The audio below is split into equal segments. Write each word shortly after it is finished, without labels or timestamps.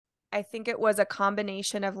I think it was a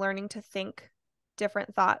combination of learning to think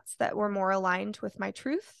different thoughts that were more aligned with my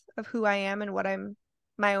truth of who I am and what I'm,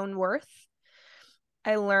 my own worth.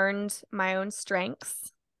 I learned my own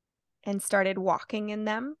strengths and started walking in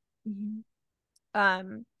them. Mhm.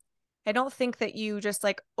 Um, I don't think that you just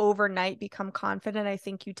like overnight become confident. I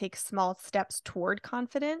think you take small steps toward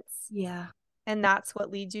confidence, Yeah. and that's what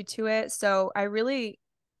leads you to it. So I really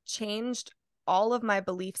changed all of my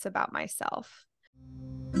beliefs about myself.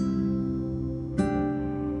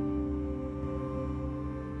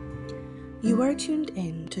 You are tuned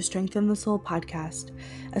in to Strengthen the Soul podcast,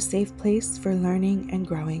 a safe place for learning and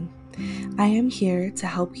growing. I am here to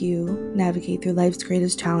help you navigate through life's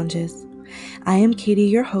greatest challenges. I am Katie,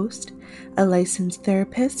 your host, a licensed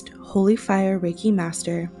therapist, Holy Fire Reiki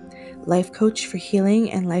Master, life coach for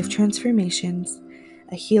healing and life transformations,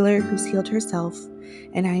 a healer who's healed herself,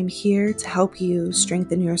 and I am here to help you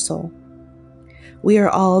strengthen your soul. We are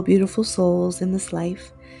all beautiful souls in this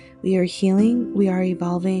life. We are healing, we are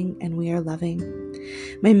evolving, and we are loving.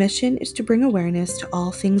 My mission is to bring awareness to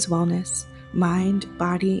all things wellness, mind,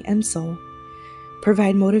 body, and soul,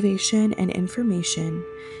 provide motivation and information,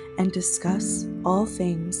 and discuss all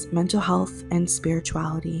things mental health and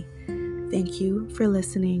spirituality. Thank you for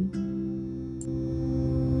listening.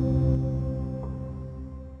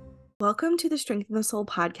 Welcome to the Strength in the Soul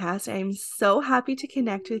podcast. I'm so happy to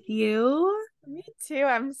connect with you. Me too.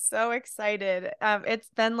 I'm so excited. It's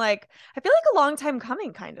been like, I feel like a long time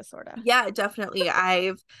coming, kind of, sort of. Yeah, definitely.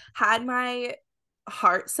 I've had my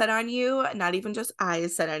heart set on you, not even just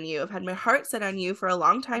eyes set on you. I've had my heart set on you for a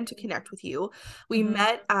long time to connect with you. We Mm-hmm.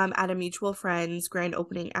 met at a mutual friend's grand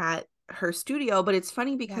opening at her studio, but it's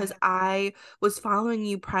funny because Yeah. I was following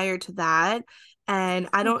you prior to that, and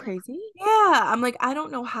I So don't crazy. yeah, I'm like, I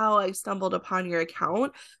don't know how I stumbled upon your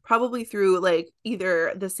account, probably through like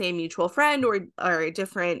either the same mutual friend or a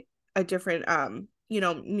different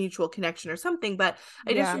mutual connection or something, but I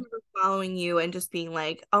just Yeah. remember following you and just being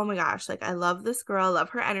like, oh my gosh, like I love this girl, I love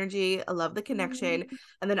her energy, I love the connection. Mm.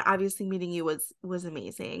 And then obviously meeting you was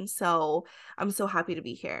amazing. So I'm so happy to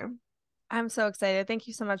be here. I'm so excited. Thank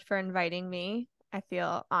you so much for inviting me. I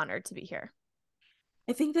feel honored to be here.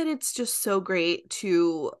 I think that it's just so great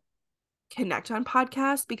to connect on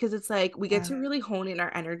podcasts because it's like we get Yeah. to really hone in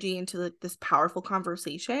our energy into like this powerful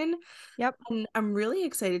conversation. Yep. And I'm really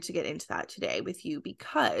excited to get into that today with you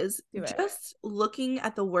because Do it. just looking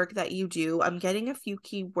at the work that you do, I'm getting a few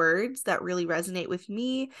key words that really resonate with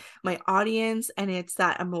me, my audience, and it's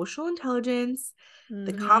that emotional intelligence,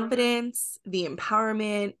 the Mm-hmm. confidence, the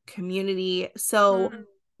empowerment, community. So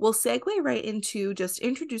we'll segue right into just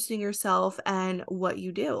introducing yourself and what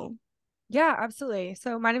you do. Yeah, absolutely.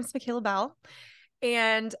 So my name is Michaela Belle,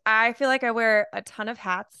 and I feel like I wear a ton of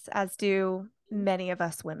hats, as do many of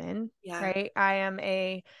us women, Yeah. right? I am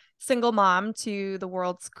a single mom to the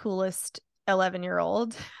world's coolest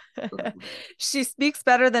 11-year-old. She speaks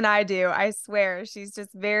better than I do, I swear. She's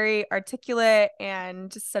just very articulate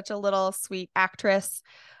and just such a little sweet actress,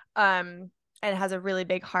 and has a really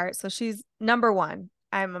big heart. So she's number one.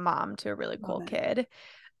 I'm a mom to a really Love cool it. kid.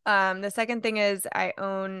 The second thing is I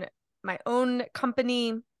own my own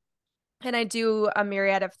company and I do a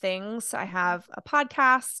myriad of things. I have a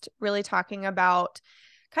podcast really talking about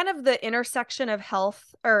kind of the intersection of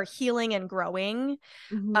health or healing and growing.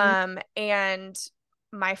 Mhm. And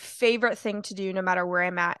my favorite thing to do, no matter where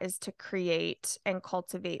I'm at, is to create and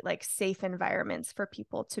cultivate like safe environments for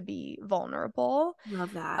people to be vulnerable.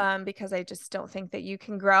 Love that. Because I just don't think that you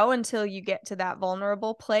can grow until you get to that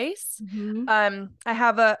vulnerable place. Mhm. I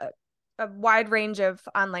have a wide range of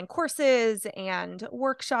online courses and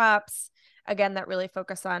workshops, again, that really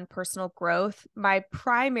focus on personal growth. My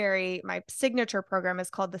signature program is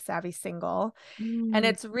called the Savvy Single. And Mm.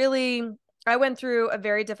 it's really, I went through a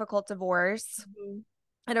very difficult divorce Mhm.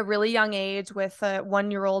 at a really young age with a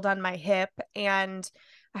 1 year old on my hip. And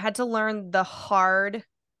I had to learn the hard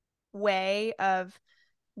way of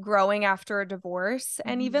growing after a divorce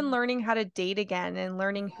and even Mhm. learning how to date again and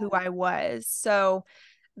learning who I was. So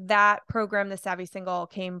that program, the Savvy Single,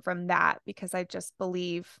 came from that because I just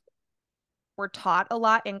believe we're taught a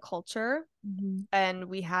lot in culture Mhm. and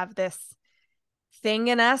we have this thing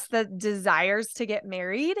in us that desires to get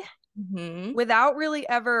married Mhm. without really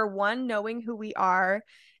ever one knowing who we are,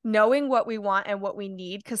 knowing what we want and what we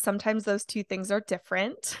need, because sometimes those two things are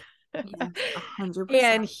different. Yes, 100%.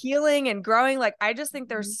 And healing and growing. Like, I just think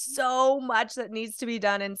there's Mhm. so much that needs to be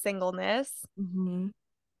done in singleness Mhm.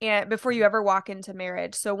 and before you ever walk into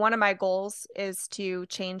marriage. So one of my goals is to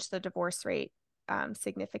change the divorce rate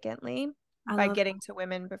significantly I by love getting to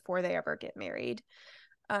women before they ever get married.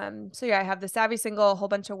 So yeah, I have the Savvy Single, a whole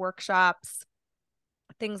bunch of workshops.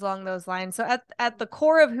 things along those lines. So at the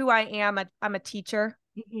core of who I am, I'm a teacher.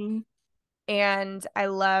 Mm-hmm. And I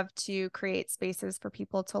love to create spaces for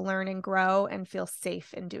people to learn and grow and feel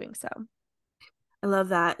safe in doing so. I love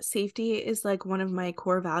that. Safety is like one of my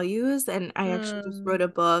core values. And I actually just Mm, wrote a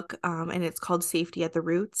book, and it's called Safety at the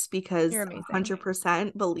Roots because you're I amazing.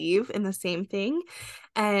 100% believe in the same thing.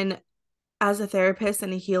 And as a therapist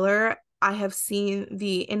and a healer, I have seen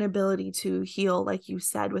the inability to heal, like you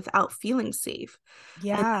said, without feeling safe. And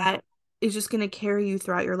Yeah, that is just going to carry you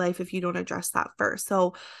throughout your life if you don't address that first.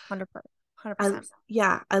 So 100%. I 100%.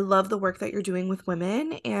 yeah, I love the work that you're doing with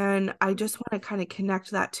women, and I just want to kind of connect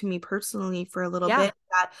that to me personally for a little Yeah. bit,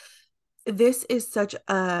 that this is such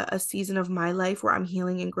a season of my life where I'm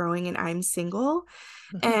healing and growing and I'm single,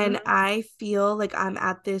 Hmm. and I feel like I'm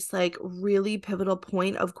at this like really pivotal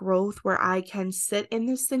point of growth where I can sit in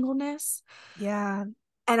this singleness, Yeah.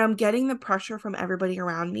 and I'm getting the pressure from everybody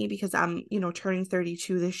around me because I'm, turning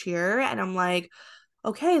 32 this year, and I'm like,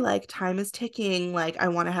 okay, like time is ticking, like I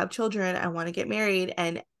want to have children, I want to get married,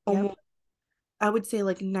 and Yep. almost I would say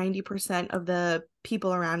like 90% of the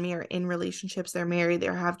people around me are in relationships, they're married,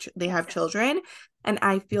 they have children, and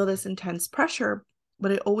I feel this intense pressure,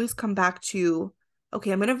 but it always come back to, okay,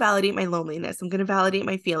 I'm going to validate my loneliness, I'm going to validate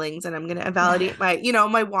my feelings, and I'm going to Yeah. validate my,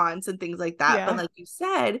 my wants and things like that. But Yeah. like you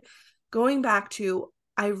said, going back to,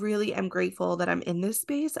 I really am grateful that I'm in this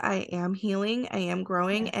space. I am healing, I am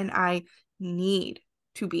growing, Yes. and I need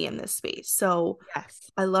to be in this space. So Yes.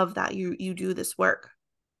 I love that you do this work.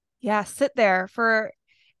 Yeah. Sit there for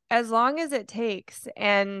as long as it takes.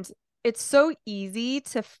 And it's so easy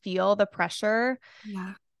to feel the pressure.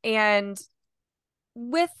 Yeah. And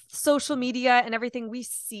with social media and everything, we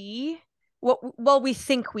see we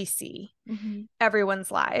think we see Mm-hmm.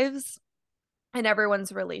 everyone's lives and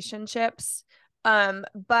everyone's relationships.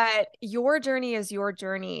 But your journey is your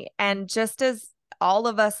journey. And just as all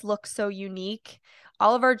of us look so unique,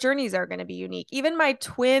 all of our journeys are going to be unique. Even my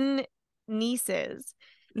twin nieces,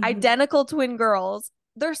 Mm-hmm. identical twin girls,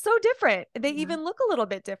 they're so different. They Yeah. even look a little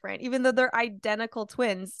bit different, even though they're identical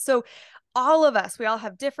twins. So, all of us, we all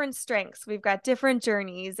have different strengths. We've got different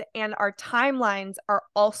journeys, and our timelines are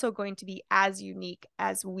also going to be as unique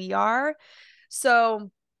as we are.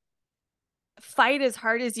 So, fight as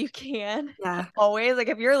hard as you can Yeah. always. Like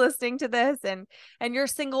if you're listening to this and you're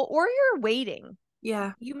single or you're waiting,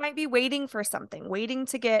 Yeah. you might be waiting for something, waiting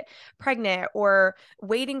to get pregnant or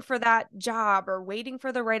waiting for that job or waiting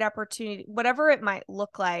for the right opportunity, whatever it might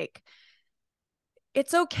look like.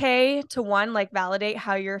 It's okay to one, like validate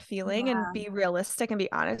how you're feeling and Yeah. be realistic and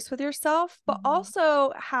be honest with yourself, but Mm-hmm.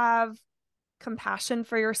 also have compassion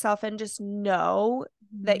for yourself and just know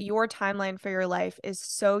that Mm-hmm. your timeline for your life is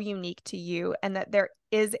so unique to you and that there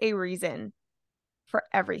is a reason for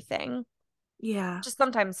everything. Yeah. Just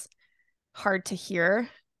sometimes hard to hear.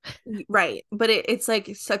 Right. But it's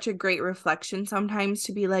like such a great reflection sometimes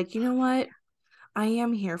to be like, you know what? I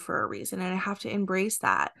am here for a reason, and I have to embrace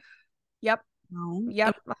that. Yep. And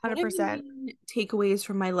Yep. one of the 100%. main takeaways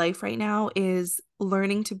from my life right now is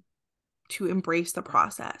learning to embrace the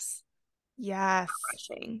process. Yes.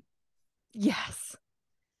 Rushing. Yes.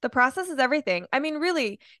 The process is everything. I mean,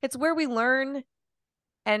 really, it's where we learn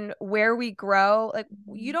and where we grow. Like,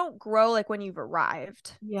 you Mhm. don't grow like when you've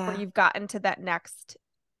arrived or Yeah. you've gotten to that next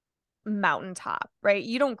mountaintop, right?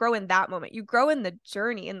 You don't grow in that moment. You grow in the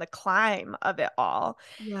journey, in the climb of it all.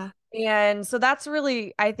 Yeah. And so that's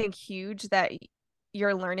really, I think, huge that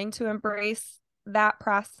you're learning to embrace that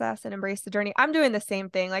process and embrace the journey. I'm doing the same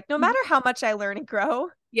thing. Like, no Mhm. matter how much I learn and grow,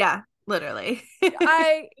 Yeah, literally.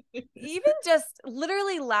 I even just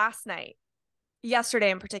literally last night, yesterday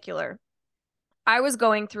in particular, I was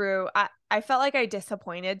going through, I felt like I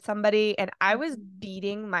disappointed somebody and I was Mhm.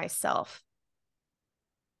 beating myself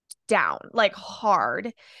down like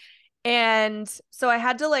hard. And so I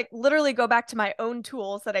had to like literally go back to my own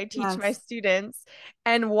tools that I teach my Yes. students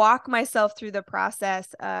and walk myself through the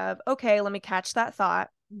process of, okay, let me catch that thought.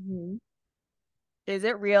 Hmm. Is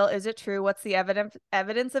it real? Is it true? What's the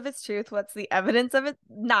evidence of its truth? What's the evidence of it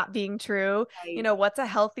not being true? Right. What's a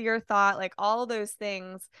healthier thought? Like all those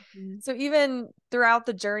things. Mhm. So even throughout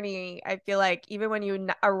the journey, I feel like even when you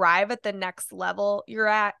arrive at the next level, you're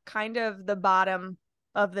at kind of the bottom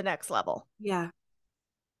of the next level. Yeah,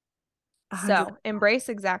 100. So embrace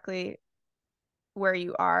exactly where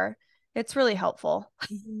you are. It's really helpful.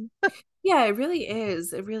 Mhm. Yeah, it really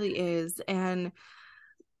is. It really is. And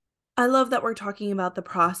I love that we're talking about the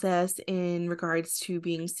process in regards to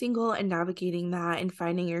being single and navigating that and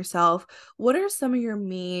finding yourself. What are some of your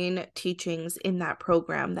main teachings in that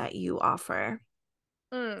program that you offer?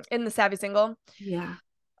 In the Savvy Single. Yeah.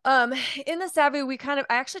 Um, in the Savvy, I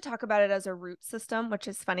actually talk about it as a root system, which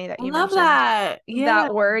is funny that I you love mentioned that. Yeah.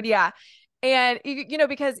 that word. Yeah. And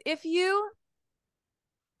because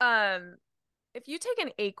um, if you take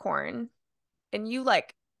an acorn and you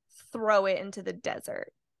like throw it into the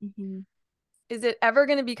desert, Hmm. is it ever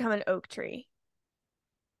going to become an oak tree?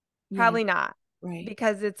 Yeah. Probably not, Right.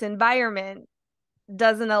 because its environment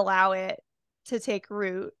doesn't allow it to take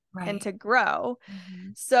root and Right. to grow. Hmm.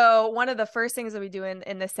 So one of the first things that we do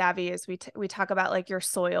in the Savvy is we talk about like your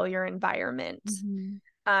soil, your environment. Hmm.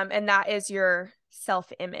 And that is your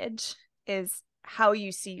self-image, is how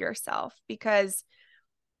you see yourself, because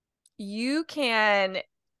you can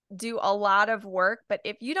do a lot of work, but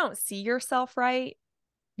if you don't see yourself right,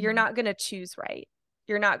 you're not going to choose right.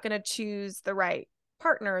 You're not going to choose the right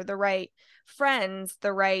partner, the right friends,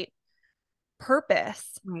 the right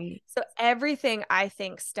purpose. Right. So everything, I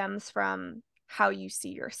think, stems from how you see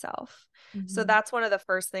yourself. So Hmm. that's one of the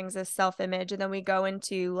first things, is self-image. And then we go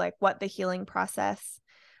into like what the healing process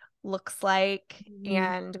looks like. Hmm.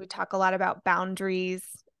 And we talk a lot about boundaries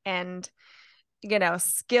and,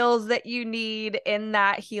 skills that you need in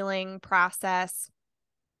that healing process.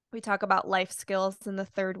 We talk about life skills in the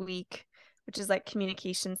third week, which is like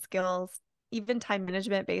communication skills, even time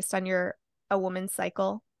management based on a woman's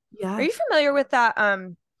cycle. Are you Yes. familiar with that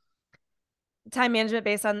time management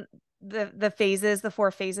based on the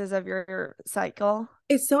 4 phases of your cycle?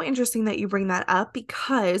 It's so interesting that you bring that up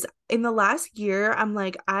because in the last year, I'm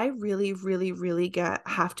like, I really, really, really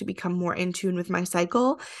have to become more in tune with my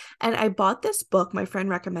cycle. And I bought this book my friend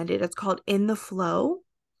recommended. It's called In the Flow.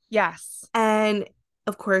 Yes. And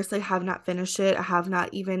of course, I have not finished it. I have not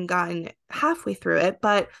even gotten halfway through it,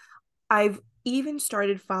 but I've even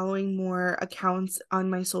started following more accounts on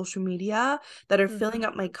my social media that are filling Mm-hmm.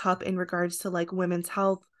 up my cup in regards to like women's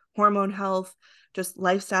health, hormone health, just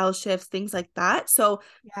lifestyle shifts, things like that. So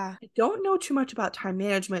Yeah. I don't know too much about time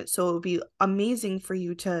management, so it would be amazing for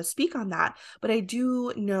you to speak on that. But I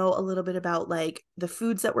do know a little bit about like the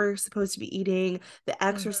foods that we're supposed to be eating, the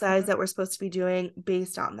exercise Mm-hmm. that we're supposed to be doing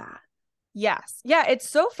based on that. Yes. Yeah, it's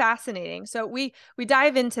so fascinating. So we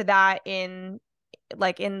dive into that in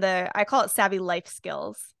the, I call it savvy life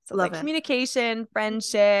skills. So it's Love like it. communication,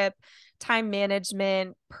 friendship, time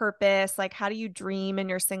management, purpose, like how do you dream in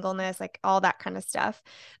your singleness, like all that kind of stuff.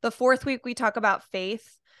 The fourth week we talk about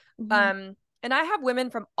faith. Mhm. And I have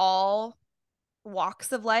women from all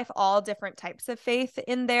walks of life, all different types of faith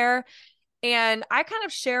in there. And I kind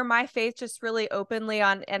of share my faith just really openly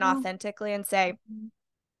on and Oh. authentically, and say, Mhm.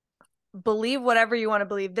 believe whatever you want to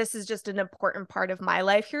believe. This is just an important part of my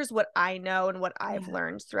life. Here's what I know and what I've Yeah.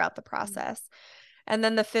 learned throughout the process. And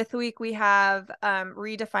then the fifth week, we have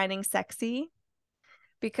redefining sexy,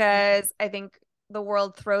 because I think the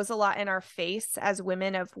world throws a lot in our face as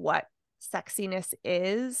women of what sexiness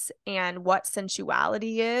is and what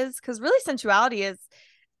sensuality is. Because really, sensuality is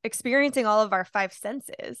experiencing all of our 5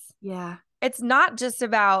 senses. Yeah. It's not just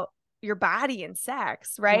about your body and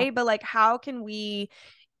sex, Yeah. right? But like, how can we,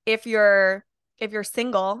 if you're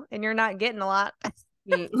single and you're not getting a lot,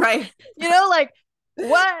 Right. like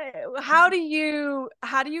what how do you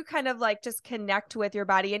kind of like just connect with your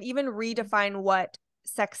body and even redefine what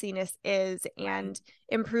sexiness is, Right. and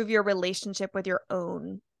improve your relationship with your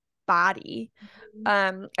own body.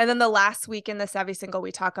 Mhm. And then the last week in the Savvy Single,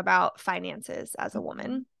 we talk about finances as a Mhm.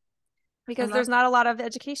 woman, I because love there's not a lot of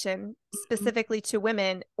education Mhm. specifically to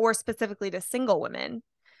women, or specifically to single women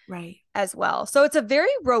Right. as well. So it's a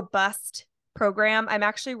very robust program. I'm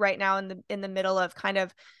actually right now in the middle of kind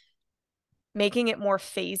of making it more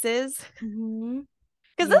phases, Hmm.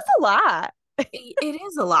 because Yeah. that's a lot. It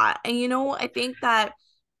is a lot. And I think that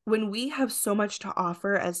when we have so much to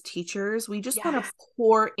offer as teachers, we just want to Yes.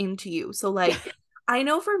 pour into you. So like I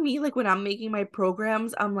know for me, like when I'm making my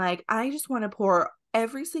programs, I'm like, I just want to pour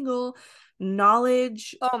every single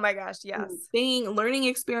knowledge, Oh my gosh, yes. thing, learning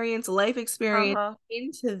experience, life experience Uh-huh.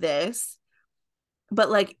 into this. But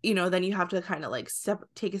like, then you have to kind of like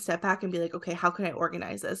take a step back and be like, okay, how can I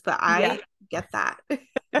organize this? But Yeah. I get that.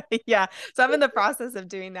 Yeah. So I'm in the process of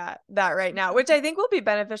doing that right now, which I think will be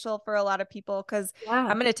beneficial for a lot of people, because Yeah.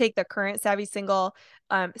 I'm going to take the current Savvy Single,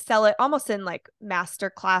 sell it almost in like master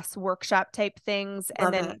class workshop type things, and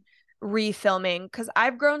Love it. then refilming, because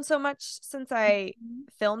I've grown so much since I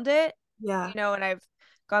Mhm. filmed it, Yeah. and I've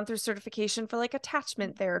gone through certification for like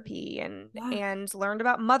attachment Mhm. therapy, and Yeah. and learned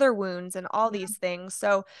about mother wounds and all Yeah. these things.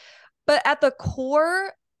 So, but at the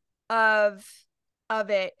core of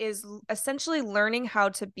it is essentially learning how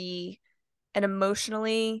to be an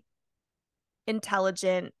emotionally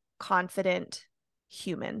intelligent, confident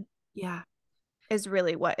human, Yeah. is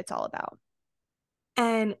really what it's all about.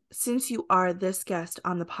 And since you are this guest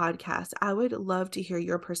on the podcast, I would love to hear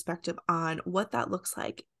your perspective on what that looks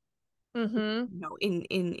like, Mm-hmm.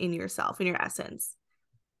 in yourself, in your essence.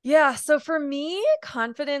 Yeah. So for me,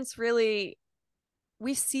 confidence really,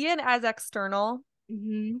 we see it as external.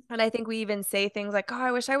 Mm-hmm. And I think we even say things like, oh,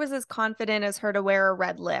 I wish I was as confident as her to wear a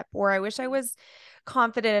red lip, or I wish I was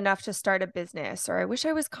confident enough to start a business, or I wish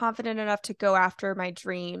I was confident enough to go after my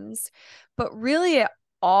dreams. But really, it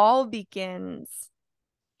all begins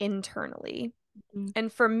internally. Mm-hmm.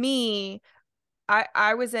 And for me,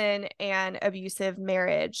 I was in an abusive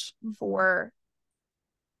marriage Mm-hmm. for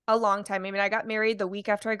a long time. I mean, I got married the week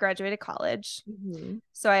after I graduated college. Mm-hmm.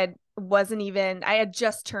 So I had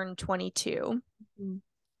just turned 22 Mm-hmm.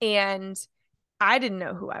 and I didn't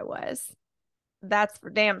know who I was. That's for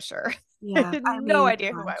damn sure. I Yeah, had I no mean,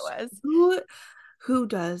 idea who I gosh, was. who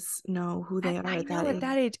does know who they are I at that know at age?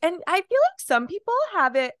 that age. And I feel like some people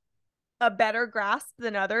have it a better grasp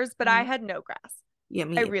than others, but I Mhm. had no grasp. Yeah, I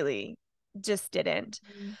me either. really just didn't.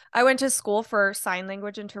 Mhm. I went to school for sign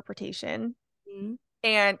language interpretation. Mhm.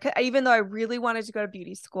 And even though I really wanted to go to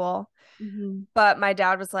beauty school, Mhm. but my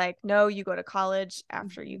dad was like, no, you go to college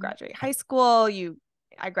after you Mhm. graduate high school.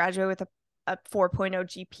 I graduated with a 4.0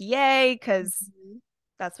 GPA because Mhm.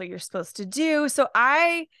 that's what you're supposed to do. So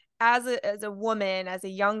I, as a woman, as a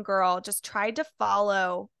young girl, just tried to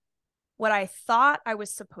follow what I thought I was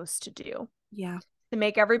supposed to do Yeah. to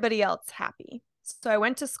make everybody else happy. So I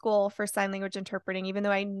went to school for sign language interpreting, even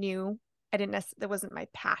though I knew I didn't that wasn't my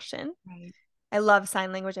passion. Right. I love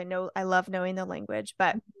sign language. I love knowing the language,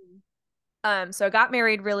 but Mhm. so I got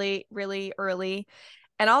married really, really early.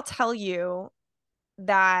 And I'll tell you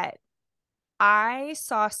that I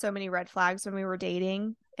saw so many red flags when we were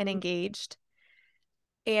dating and engaged.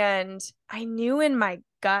 And I knew in my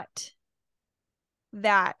gut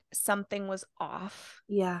that something was off.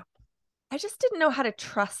 Yeah. I just didn't know how to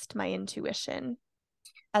trust my intuition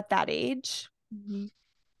at that age. Mhm.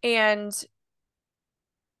 And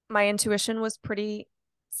my intuition was pretty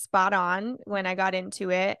spot on when I got into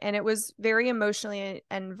it. And it was very emotionally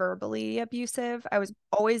and verbally abusive. I was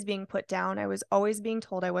always being put down. I was always being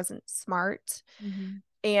told I wasn't smart. Mhm.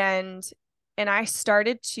 And I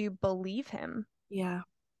started to believe him. Yeah.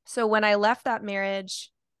 So when I left that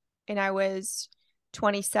marriage and I was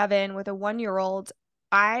 27 with a 1 year old,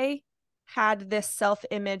 I had this self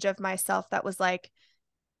image of myself that was like,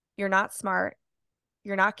 you're not smart.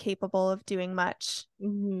 You're not capable of doing much.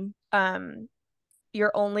 Mhm. Um,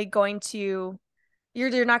 you're only going to,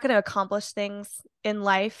 you're not going to accomplish things in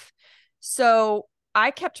life. So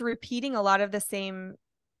I kept repeating a lot of the same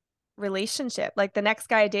relationship. Like the next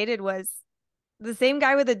guy I dated was the same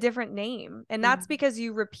guy with a different name. And Yeah. that's because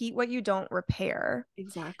you repeat what you don't repair.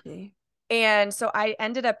 Exactly. And so I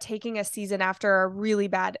ended up taking a season after a really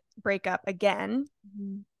bad breakup again.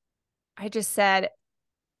 Mhm. I just said,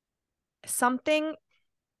 something,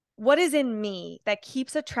 what is in me that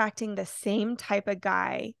keeps attracting the same type of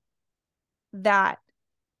guy that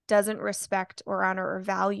doesn't respect or honor or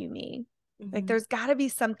value me? Like, Mhm. there's got to be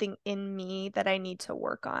something in me that I need to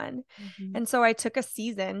work on. Mhm. And so I took a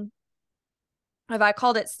season I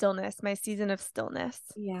called it stillness, my season of stillness,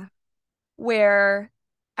 Yeah. where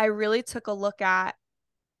I really took a look at,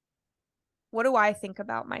 what do I think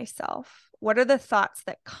about myself? What are the thoughts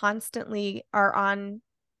that constantly are on,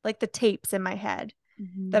 like the tapes in my head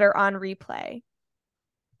that Mhm. are on replay?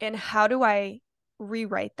 And how do I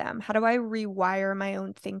rewrite them? How do I rewire my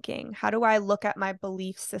own thinking? How do I look at my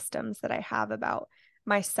belief systems that I have about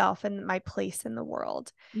myself and my place in the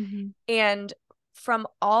world? Mhm. And from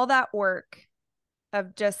all that work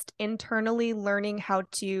of just internally learning how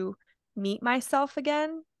to meet myself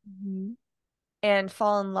again Mhm. and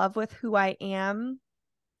fall in love with who I am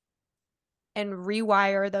and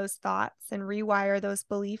rewire those thoughts and rewire those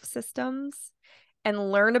belief systems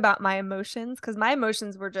and learn about my emotions, because my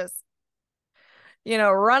emotions were just,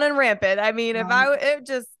 running rampant. I mean, if Right. I it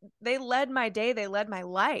just they led my day, they led my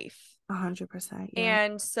life. 100%. Yeah.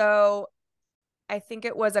 And so I think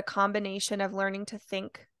it was a combination of learning to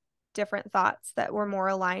think different thoughts that were more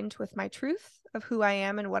aligned with my truth of who I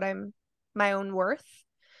am and what I'm, my own worth.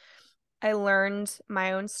 I learned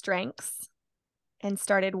my own strengths and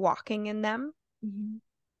started walking in them. Mhm.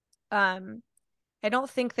 Um, I don't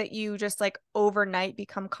think that you just like overnight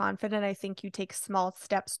become confident. I think you take small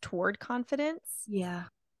steps toward confidence, Yeah.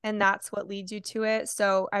 and that's what leads you to it.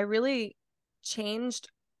 So I really changed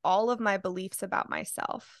all of my beliefs about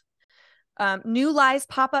myself. New lies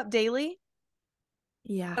pop up daily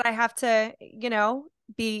Yeah. that I have to,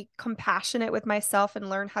 be compassionate with myself and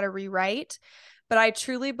learn how to rewrite. but I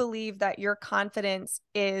truly believe that your confidence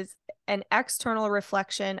is an external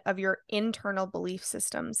reflection of your internal belief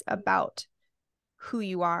systems about who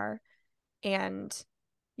you are and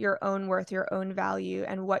your own worth, your own value,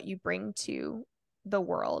 and what you bring to the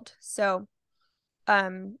world. So,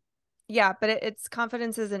 yeah, but it's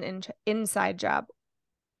confidence is an inside job,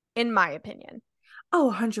 in my opinion. Oh,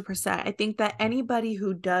 100%. I think that anybody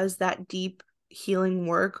who does that deep healing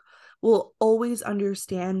work will always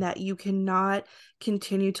understand that you cannot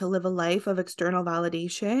continue to live a life of external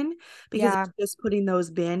validation because Yeah, it's just putting those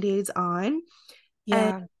band-aids on. And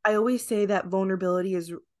yeah, I always say that vulnerability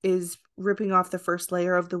is ripping off the first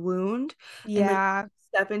layer of the wound. And then yeah,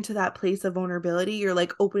 step into that place of vulnerability, you're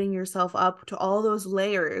like opening yourself up to all those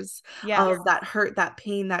layers yes, of that hurt, that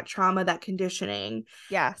pain, that trauma, that conditioning,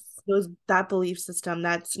 yes, those that belief system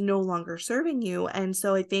that's no longer serving you. And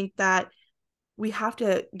so I think that we have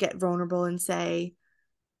to get vulnerable and say,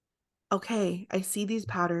 okay, I see these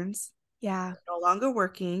patterns yeah, no longer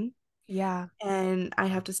working, yeah. and I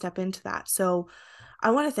have to step into that. So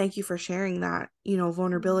I want to thank you for sharing that,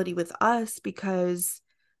 vulnerability with us, because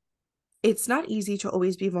it's not easy to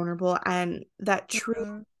always be vulnerable, and that true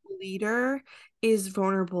Mhm. leader is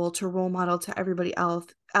vulnerable to role model to everybody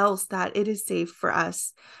else that it is safe for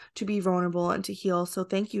us to be vulnerable and to heal. So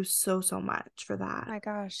thank you so so much for that. My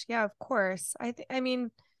gosh. Yeah, of course. I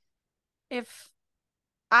mean, if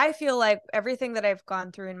I feel like everything that I've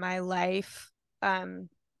gone through in my life, um,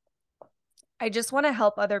 I just want to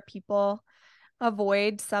help other people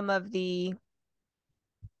avoid some of the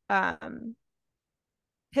um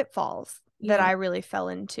pitfalls that Yeah. I really fell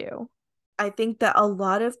into. I think that a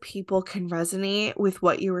lot of people can resonate with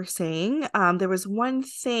what you were saying. There was one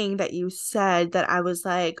thing that you said that I was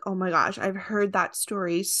like, oh my gosh, I've heard that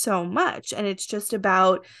story so much. And it's just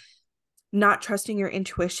about not trusting your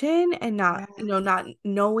intuition and not, Yeah. not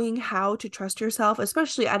knowing how to trust yourself,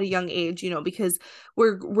 especially at a young age, because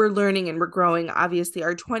we're learning and we're growing. Obviously,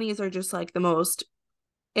 our 20s are just like the most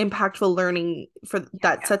impactful learning for Yeah.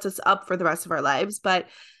 that sets us up for the rest of our lives. But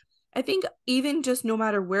I think even just no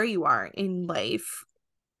matter where you are in life,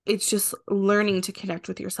 it's just learning to connect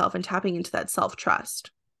with yourself and tapping into that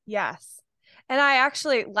self-trust. Yes. And I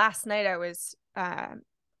actually last night I was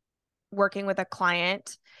working with a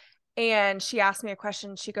client and she asked me a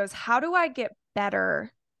question. She goes, "How do I get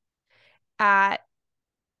better at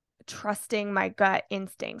trusting my gut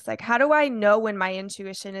instincts? Like, how do I know when my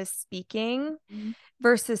intuition is speaking Mhm.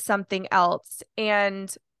 versus something else?"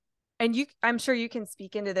 And you, I'm sure you can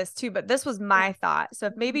speak into this too, but this was Yeah. my thought. So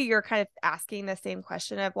if maybe you're kind of asking the same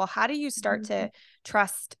question of, well, how do you start Mhm. to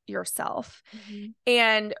trust yourself? Mhm.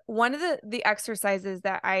 And one of the exercises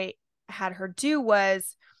that I had her do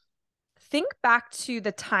was think back to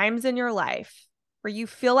the times in your life where you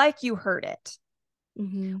feel like you heard it,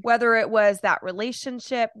 Mhm. whether it was that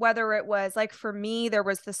relationship, whether it was like for me, there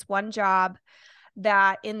was this one job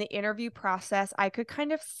that in the interview process, I could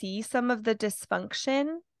kind of see some of the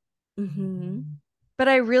dysfunction, Mhm. but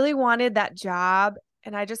I really wanted that job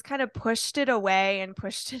and I just kind of pushed it away and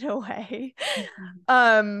pushed it away. Mhm.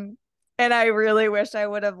 Um, and I really wish I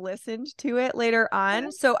would have listened to it later Yeah.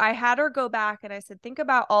 on. So I had her go back and I said, think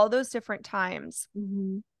about all those different times.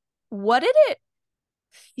 Mhm. What did it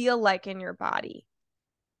feel like in your body?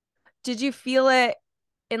 Did you feel it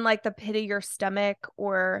in like the pit of your stomach,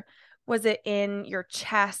 or was it in your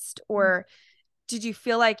chest, or did you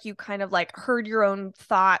feel like you kind of like heard your own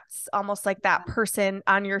thoughts, almost like that person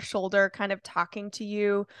on your shoulder kind of talking to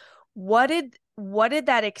you? What did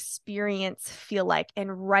that experience feel like?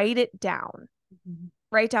 And write it down. Mhm.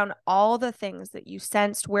 Write down all the things that you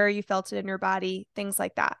sensed, where you felt it in your body, things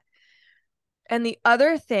like that. And the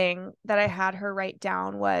other thing that I had her write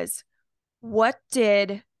down was, what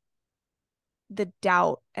did the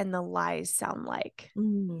doubt and the lies sound like?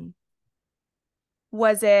 Mhm.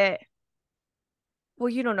 Was it, well,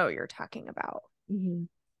 you don't know what you're talking about. Mhm.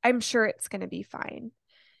 I'm sure it's going to be fine.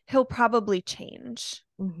 He'll probably change.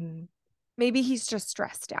 Mhm. Maybe he's just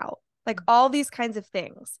stressed out. Like all these kinds of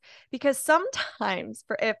things. Because sometimes,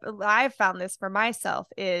 for if I've found this for myself,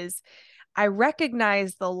 is I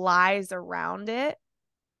recognize the lies around it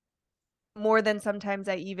more than sometimes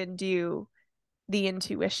I even do the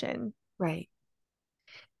intuition. Right.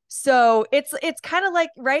 So it's kind of like,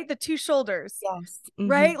 right, the two shoulders, Yes.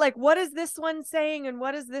 right? Mhm. Like what is this one saying and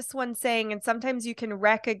what is this one saying? And sometimes you can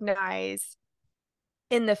recognize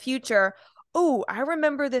in the future, oh, I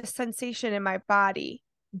remember this sensation in my body.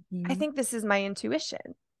 I Mhm. think this is my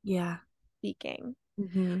intuition Yeah. speaking.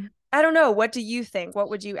 Mhm. I don't know. What do you think? What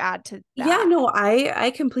would you add to Yeah, that? no,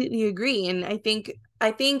 I completely agree. And I think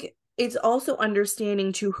it's also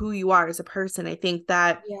understanding to who you are as a person. I think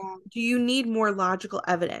that, Yeah. do you need more logical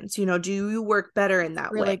evidence? Do you work better in That's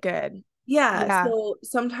that way? really good. Yeah. Yeah. So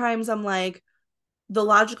sometimes I'm like, the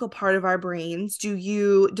logical part of our brains,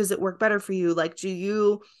 does it work better for you? Like, do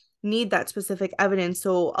you need that specific evidence?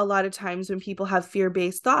 So a lot of times when people have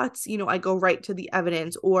fear-based thoughts, I go right to the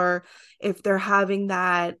evidence. Or if they're having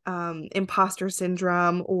that imposter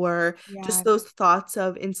syndrome, or just Yeah. those thoughts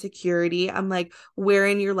of insecurity, I'm like, where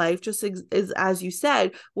in your life, just as you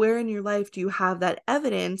said, where in your life do you have that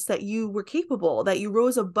evidence that you were capable, that you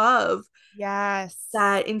rose above Yes.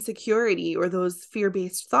 that insecurity or those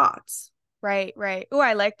fear-based thoughts? Right, right. Oh,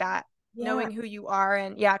 I like that. Yeah. Knowing who you are.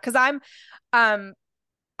 And yeah, because um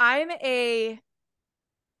I'm a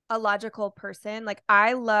logical person. Like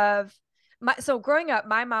I love so growing up,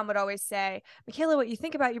 my mom would always say, Michaela, what you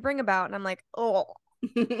think about, you bring about. And I'm like, oh,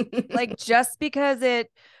 like just because it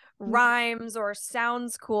rhymes or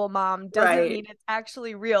sounds cool, mom, doesn't Right. mean it's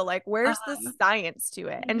actually real. Like, where's the Uh-huh. science to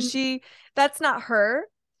it? And Mhm. that's not her.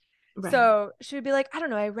 Right. So she would be like, I don't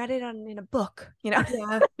know, I read it in a book. Yeah.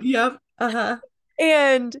 Yep. Uh-huh.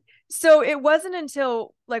 And so it wasn't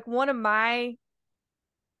until like one of my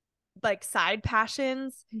like side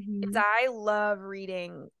passions is Hmm. I love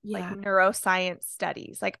reading like Yeah. neuroscience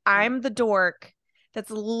studies. Like Yeah. I'm the dork that's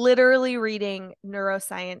literally reading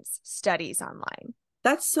neuroscience studies online.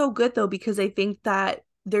 That's so good though, because I think that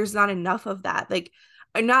there's not enough of that. Like,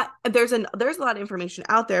 not there's a lot of information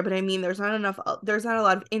out there, but I mean there's not a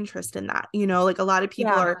lot of interest in that. Like a lot of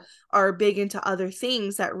people Yeah. are big into other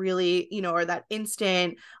things that really, are that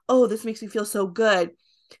instant, oh, this makes me feel so good.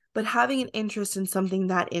 But having an interest in something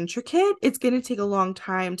that intricate, it's going to take a long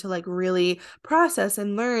time to like really process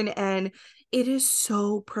and learn. And it is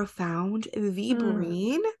so profound. The Mm,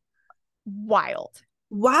 brain, wild.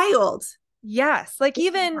 wild. Yes. Like It's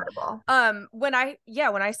even incredible. when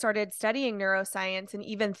I started studying neuroscience and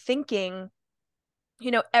even thinking,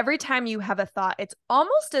 every time you have a thought, it's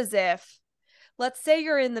almost as if, let's say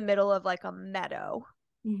you're in the middle of like a meadow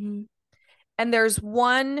Hmm. and there's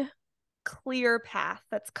one clear path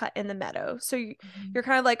that's cut in the meadow. So Hmm. you're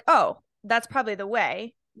kind of like, oh, that's probably the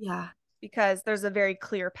way Yeah. because there's a very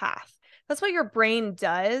clear path. That's what your brain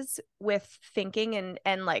does with thinking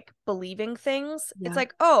and like believing things. It's Yeah.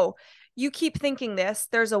 like, oh, you keep thinking this,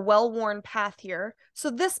 there's a well-worn path here.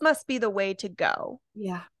 So this must be the way to go.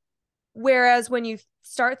 Yeah. Whereas when you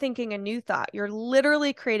start thinking a new thought, you're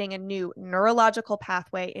literally creating a new neurological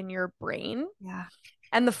pathway in your brain. Yeah.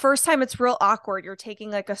 And the first time it's real awkward. You're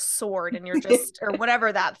taking like a sword and you're just, or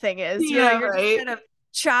whatever that thing is, Yeah. you're just Right. kind of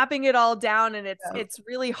chopping it all down. And Yeah. it's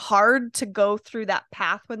really hard to go through that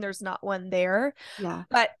path when there's not one there. Yeah.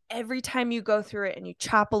 But every time you go through it and you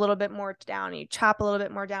chop a little bit more down, and you chop a little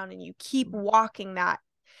bit more down, and you keep walking that,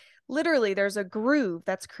 literally there's a groove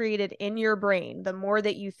that's created in your brain the more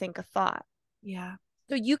that you think a thought. Yeah.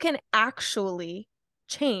 So you can actually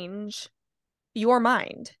change your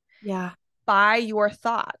mind Yeah. by your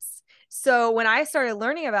thoughts. So when I started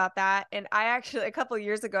learning about that, and I actually a couple of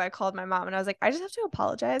years ago, I called my mom and I was like, I just have to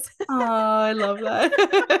apologize Oh, I love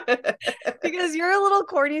that. because your little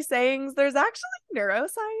corny sayings, there's actually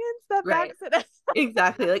neuroscience that Right. backs it up.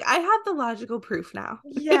 Exactly. Like, I have the logical proof now.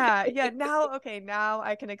 Yeah, yeah. Now, okay, now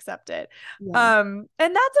I can accept it. Yeah. And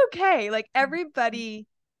that's okay. Like everybody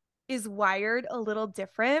is wired a little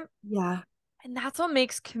different, Yeah. and that's what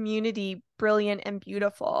makes community brilliant and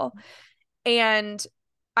beautiful. And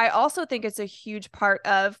I also think it's a huge part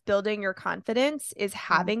of building your confidence is Yeah.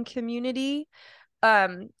 having community.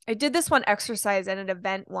 I did this one exercise at an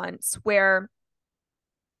event once where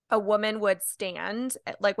a woman would stand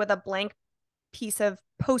like with a blank piece of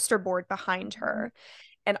poster board behind Mhm. her,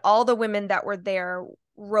 and all the women that were there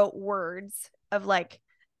wrote words of like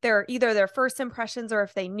their first impressions, or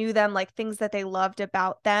if they knew them, like things that they loved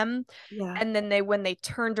about them. Yeah. And then when they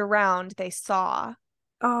turned around, they saw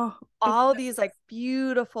Oh, I think all that's, these like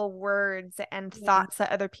beautiful words and yeah. thoughts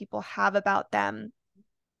that other people have about them.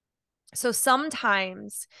 So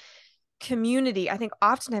sometimes community, I think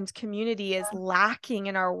oftentimes community is lacking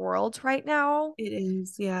in our world right now. It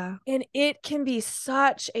is. Yeah. And it can be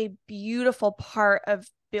such a beautiful part of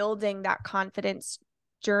building that confidence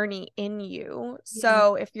journey in you. Yeah.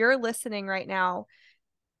 So if you're listening right now,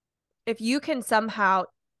 if you can somehow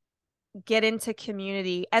get into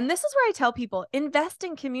community, and this is where I tell people invest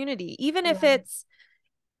in community, even if Yeah. it's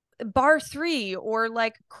bar 3 or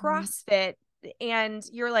like Mhm. CrossFit, and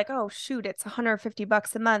you're like, oh shoot, it's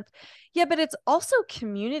 $150 a month. Yeah, but it's also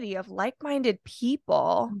community of like-minded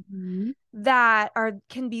people Mhm. that are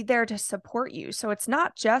can be there to support you. So it's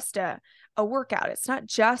not just a workout. It's not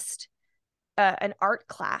just an art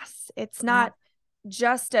class. It's Yeah. not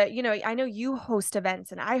just I know you host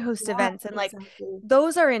events and I host Yeah, events, and like exactly.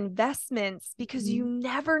 those are investments because you Mhm.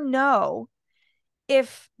 never know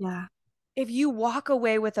if Yeah, you walk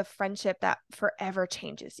away with a friendship that forever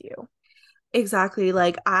changes you. exactly.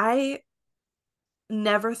 Like I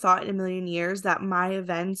never thought in a million years that my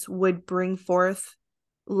events would bring forth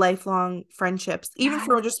lifelong friendships, even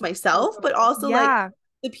for Yes. just myself, but also like Yeah.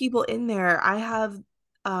 the people in there. I have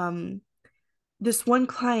um this one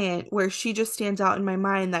client where she just stands out in my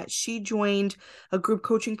mind that she joined a group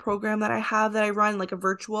coaching program that I have that I run, like a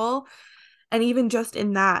virtual. And even just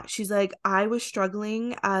in that, she's like, I was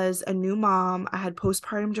struggling as a new mom. I had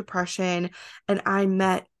postpartum depression, and I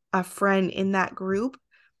met a friend in that group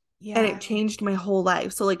and it Yeah. changed my whole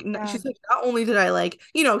life. So like Yeah. she's like, not only did I like,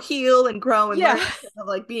 heal and grow and learn Yeah. of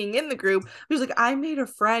like being in the group, she's like, I made a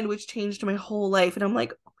friend which changed my whole life. And I'm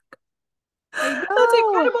like, I that's know.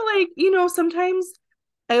 incredible. Like, sometimes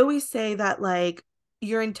I always say that like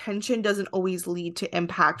your intention doesn't always lead to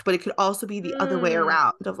impact, but it could also be the other way Mm.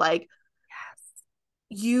 around of like Yes.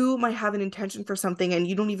 you might have an intention for something and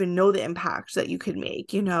you don't even know the impact that you could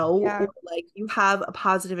make, Yeah. or like you have a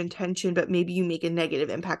positive intention, but maybe you make a negative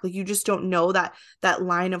impact. Like you just don't know that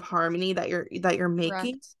line of harmony that you're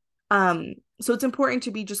making. Correct. So it's important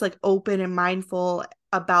to be just like open and mindful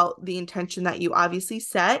about the intention that you obviously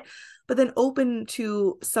set, but then open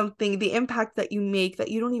to something, the impact that you make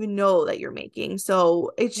that you don't even know that you're making.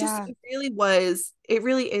 So Yeah. it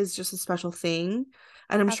really is just a special thing.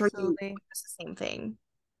 And I'm sure you Absolutely. it's the same thing.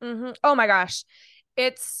 Oh my gosh.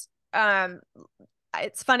 It's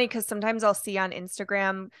it's funny because sometimes I'll see on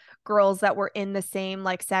Instagram girls that were in the same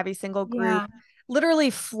like savvy single group Yeah. literally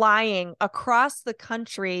flying across the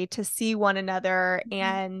country to see one another.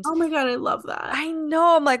 And Oh my God, I love that. I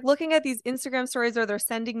know I'm like looking at these Instagram stories, or they're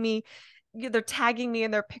sending me, they're tagging me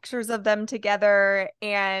in their pictures of them together.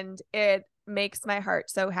 And it makes my heart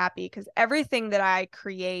so happy because everything that I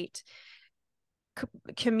create,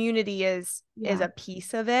 community is Yeah. a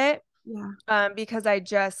piece of it. Yeah. Because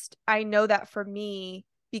I know that for me,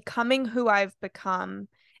 becoming who I've become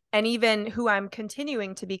and even who I'm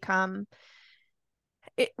continuing to become,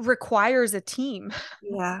 it requires a team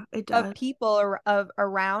Yeah, it of does. people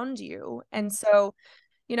around you. And so,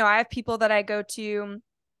 I have people that I go to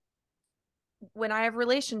when I have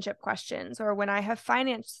relationship questions, or when I have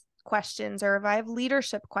finance questions, or if I have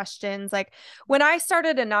leadership questions. Like when I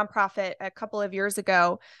started a nonprofit a couple of years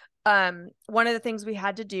ago, one of the things we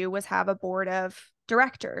had to do was have a board of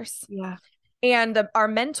directors. Yeah. And our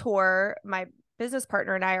mentor, my business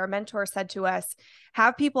partner and I, our mentor said to us,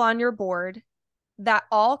 have people on your board that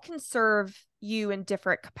all can serve you in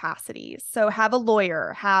different capacities. So have a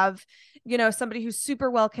lawyer, have, somebody who's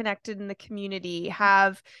super well connected in the community,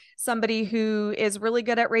 have somebody who is really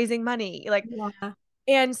good at raising money. Like, Yeah.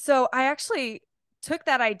 and so I actually took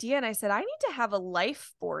that idea and I said, I need to have a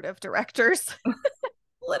life board of directors.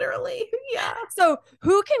 Literally. Yeah. So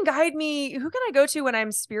who can guide me? Who can I go to when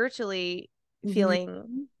I'm spiritually Mhm.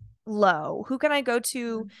 feeling low? Who can I go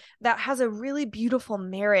to that has a really beautiful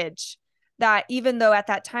marriage, that even though at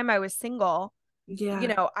that time I was single,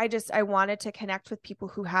 Yeah. I wanted to connect with people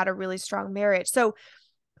who had a really strong marriage. So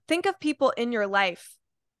think of people in your life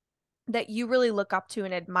that you really look up to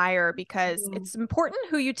and admire, because Yeah. it's important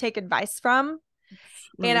who you take advice from. And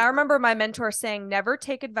Really. I remember my mentor saying, never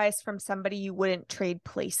take advice from somebody you wouldn't trade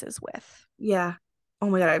places with. Yeah. Oh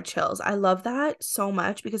my God, I have chills. I love that so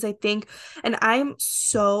much because I think, and I'm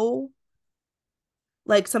so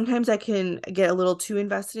like sometimes I can get a little too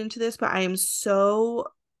invested into this, but I am so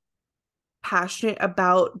passionate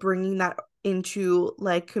about bringing that into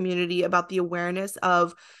like community, about the awareness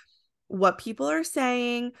of what people are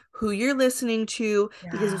saying, who you're listening to,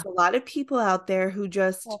 because Yeah. there's a lot of people out there who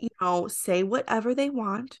just, Well, say whatever they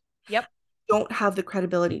want, yep. don't have the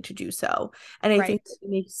credibility to do so. And I think Right. that you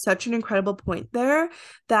make such an incredible point there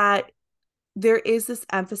that there is this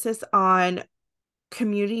emphasis on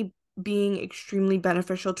community being extremely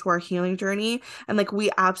beneficial to our healing journey. And like we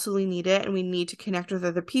absolutely need it and we need to connect with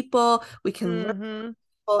other people. We can learn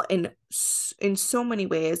Mm-hmm. in so many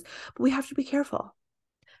ways, but we have to be careful.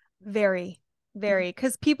 Very, Yeah. very,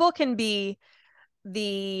 because people can be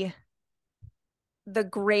the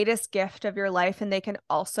greatest gift of your life, and they can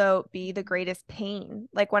also be the greatest pain.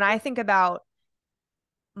 Like when I think about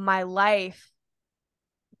my life,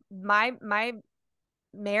 my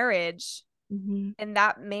marriage Mhm. and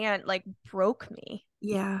that man like broke me.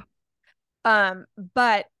 Yeah.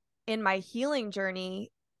 But in my healing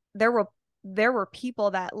journey, there were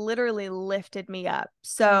people that literally lifted me up. Yeah.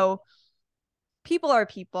 So people are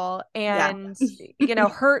people, Yeah. and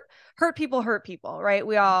hurt people hurt people, right?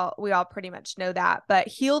 We all pretty much know that, but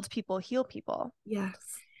healed people heal people. Yes.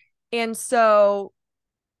 And so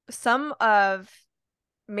some of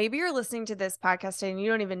maybe you're listening to this podcast and you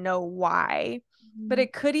don't even know why, but Mhm.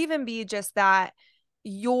 it could even be just that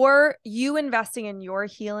you investing in your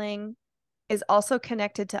healing is also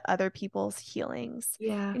connected to other people's healings.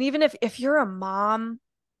 Yeah. And even if you're a mom,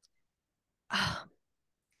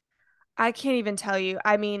 I can't even tell you.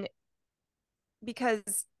 I mean,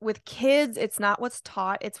 because with kids, it's not what's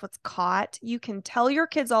taught, it's what's caught. You can tell your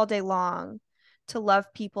kids all day long to love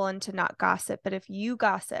people and to not gossip, but if you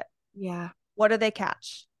gossip, Yeah. what do they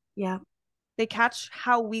catch? Yeah. They catch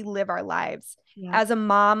how we live our lives. Yeah. As a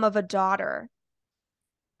mom of a daughter,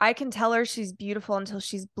 I can tell her she's beautiful until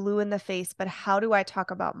she's blue in the face, but how do I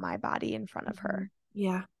talk about my body in front of Mhm. her?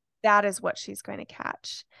 Yeah. That is what she's going to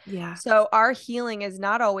catch. Yeah. So our healing is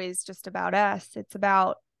not always just about us, it's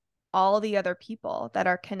about all the other people that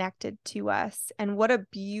are connected to us. And what a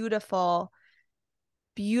beautiful,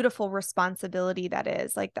 beautiful responsibility that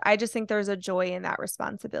is. Like, I just think there's a joy in that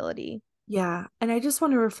responsibility. Yeah. And I just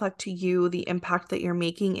want to reflect to you the impact that you're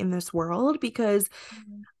making in this world because,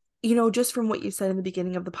 Mhm. just from what you said in the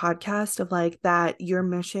beginning of the podcast of like that your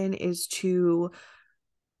mission is to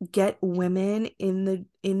get women in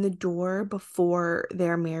the door before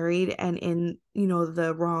they're married and in,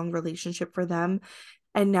 the wrong relationship for them.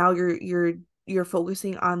 And now you're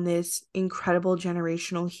focusing on this incredible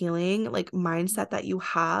generational healing like mindset that you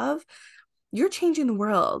have. You're changing the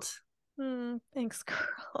world. Thanks,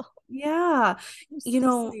 girl. Yeah. You're You so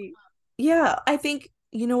know, sweet. yeah, I think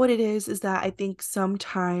what it is that I think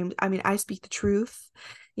sometimes, I mean, I speak the truth,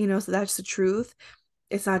 so that's the truth.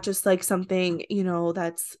 It's not just like something,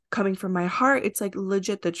 that's coming from my heart. It's like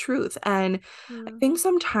legit the truth. And I Hmm. think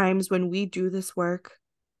sometimes when we do this work,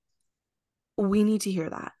 we need to hear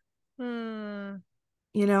that, Hmm.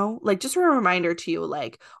 like just a reminder to you,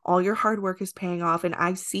 like all your hard work is paying off and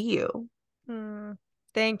I see you. Hmm.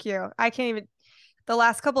 Thank you. I can't even, the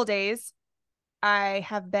last couple days, I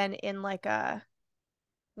have been in like a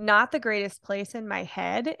not the greatest place in my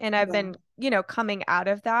head. And I've Yeah. been, coming out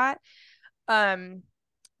of that. Um,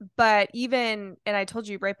 but even, and I told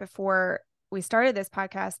you right before we started this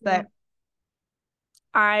podcast, Yeah. but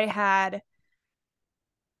I had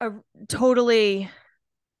a totally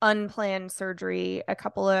unplanned surgery a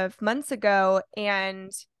couple of months ago,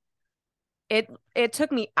 and it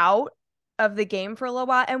took me out of the game for a little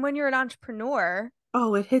while. And when you're an entrepreneur,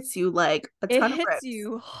 Oh, it hits you like a it ton of hits bricks.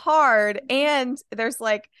 you hard. And there's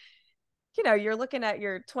like, you're looking at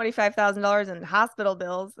your $25,000 in hospital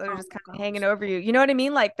bills that are Oh just my kind of hanging gosh. over you. You know what I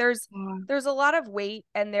mean? Like Yeah. there's a lot of weight,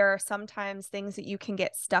 and there are sometimes things that you can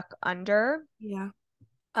get stuck under. Yeah.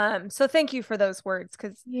 So thank you for those words,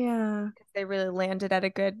 because Yeah. they really landed at a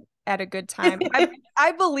good time.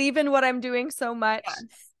 I believe in what I'm doing so much, Yes.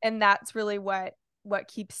 and that's really what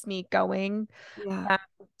keeps me going. Yeah.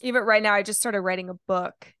 Um, Even right now, I just started writing a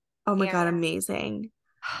book, Oh my and God, amazing.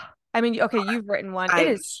 I mean, okay, you've written one. It I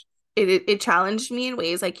is, it challenged me in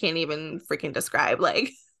ways I can't even freaking describe. Like,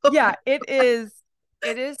 yeah, it is.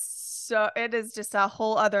 It is just a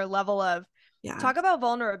whole other level of yeah. talk about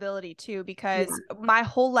vulnerability too, Yeah. because my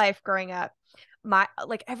whole life growing up, my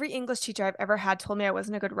like every English teacher I've ever had told me I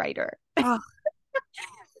wasn't a good writer. Oh,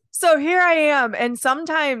 So here I am, and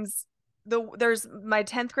sometimes there's my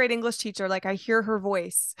 10th grade English teacher, like I hear her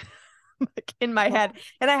voice like in my yeah. head,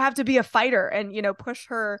 and I have to be a fighter and push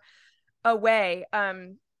her away.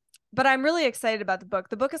 But I'm really excited about the book.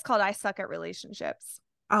 The book is called I Suck at Relationships.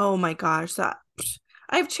 Oh my gosh.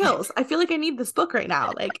 I have chills. I feel like I need this book right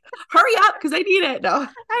now. Like, hurry up because I need it. No.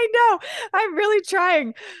 I know. I'm really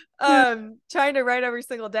trying Yeah. trying to write every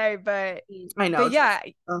single day, but I know. but Trust yeah,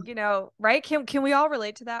 me. Oh, right? Can we all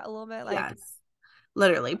relate to that a little bit? Like, yes.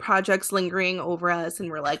 Literally, projects lingering over us, and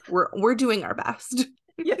we're like, we're doing our best.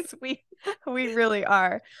 yes, we really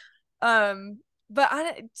are. Um, but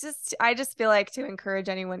I just feel like to encourage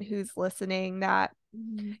anyone who's listening that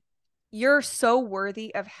Mhm. you're so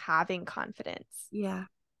worthy of having confidence. Yeah.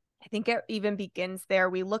 I think it even begins there.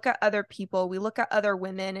 We look at other people, we look at other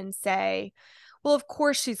women and say, well, of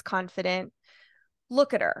course she's confident.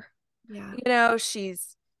 Look at her. Yeah.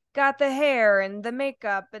 She's got the hair and the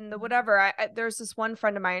makeup and the Mhm. whatever. There's this one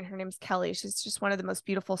friend of mine, her name's Kelly. She's just one of the most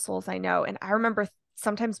beautiful souls I know. And I remember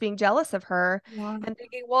sometimes being jealous of her Yeah. and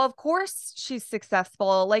thinking, well, of course she's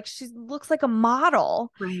successful. Like she looks like a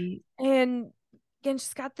model. Right. And again,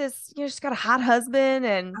 she's got this, she's got a hot husband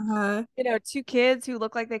and, Uh-huh. two kids who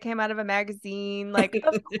look like they came out of a magazine. Like,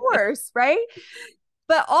 of course, right?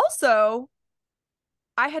 But also,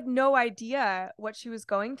 I had no idea what she was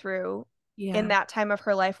going through in Yeah. that time of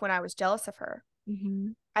her life when I was jealous of her. Mm-hmm.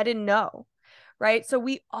 I didn't know. Right. So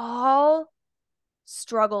we all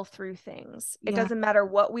struggle through things. It Yeah. doesn't matter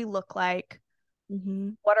what we look like,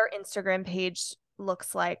 Mm-hmm. what our Instagram page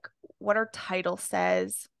looks like, what our title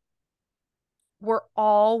says. We're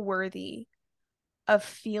all worthy of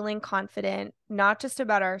feeling confident, not just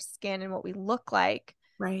about our skin and what we look like,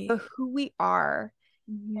 Right. but who we are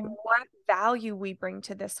and Mm-hmm. what value we bring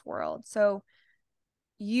to this world. So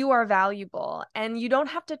you are valuable and you don't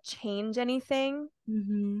have to change anything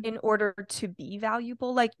Mm-hmm. in order to be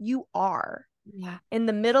valuable. Like you are Yeah. in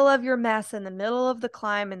the middle of your mess, in the middle of the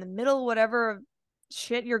climb, in the middle of whatever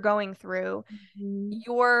shit you're going through, Mm-hmm.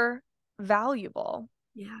 you're valuable.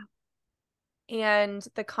 Yeah. And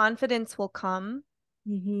the confidence will come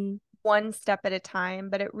Mm-hmm. one step at a time,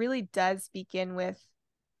 but it really does begin with,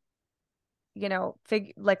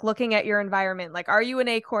 like looking at your environment. Like, are you an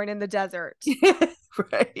acorn in the desert?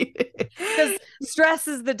 Right. Because stress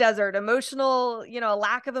is the desert, emotional, a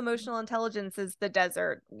lack of emotional intelligence is the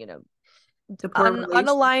desert, The poor relationship.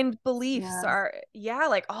 unaligned beliefs Yeah. are, yeah,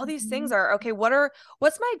 like all these things Mm-hmm. are okay.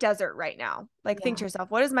 What's my desert right now? Like, think Yeah. to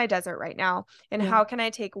yourself, what is my desert right now, and Yeah. how can I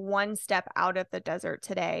take one step out of the desert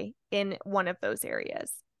today in one of those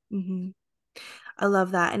areas? Mm-hmm. I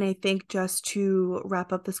love that. And I think just to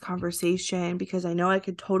wrap up this conversation, because I know I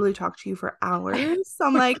could totally talk to you for hours.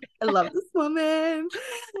 I'm like, I love this woman.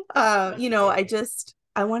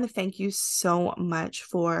 I want to thank you so much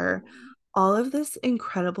for all of this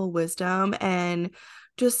incredible wisdom and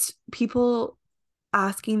just people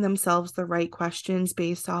asking themselves the right questions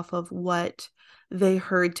based off of what they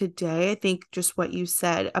heard today. I think just what you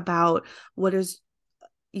said about what does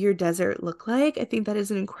your desert look like, I think that is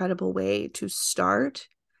an incredible way to start.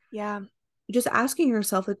 Yeah, Just asking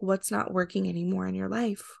yourself, like, what's not working anymore in your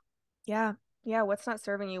life? yeah, yeah. What's not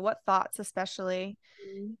serving you? What thoughts, especially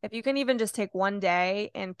Mhm. if you can even just take one day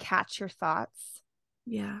and catch your thoughts,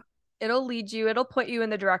 Yeah. it'll lead you, it'll put you in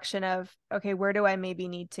the direction of, okay, where do I maybe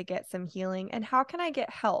need to get some healing and how can I get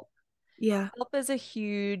help? Yeah. Help is a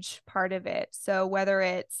huge part of it. So whether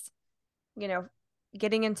it's, you know,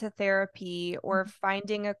 getting into therapy or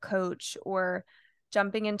finding a coach or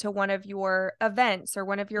jumping into one of your events or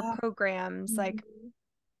one of your Yeah. programs, like Mhm.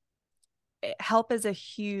 help is a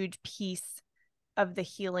huge piece of the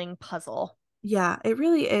healing puzzle. Yeah, it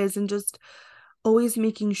really is. And just always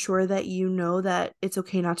making sure that you know that it's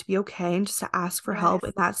okay not to be okay and just to ask for help in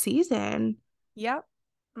Yes. that season. Yep.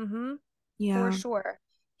 Mm-hmm. For Yeah. sure.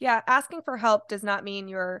 Yeah, asking for help does not mean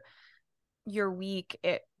you're weak.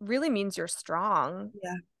 It really means you're strong.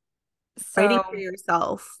 Yeah. Fighting for So,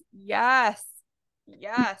 yourself. yes.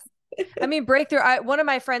 Yes. I mean, breakthrough. One of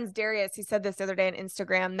my friends, Darius, he said this the other day on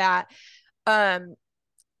Instagram um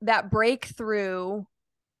that breakthrough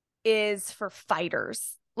is for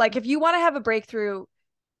fighters. Like if you want to have a breakthrough,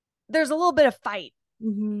 there's a little bit of fight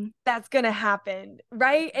Mm-hmm. that's gonna happen,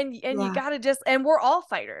 right? And you Yeah. gotta and we're all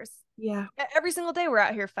fighters. Yeah. Every single day we're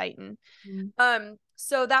out here fighting. Mhm.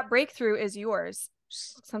 So that breakthrough is yours.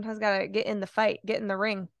 Sometimes gotta get in the fight, get in the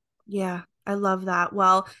ring. Yeah, I love that.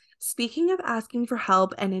 Well, speaking of asking for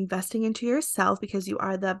help and investing into yourself because you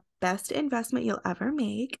are the best investment you'll ever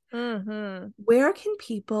make, Mm-hmm. where can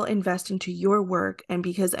people invest into your work? And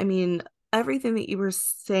because, I mean, everything that you were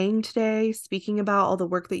saying today, speaking about all the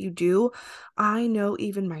work that you do, I know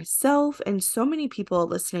even myself and so many people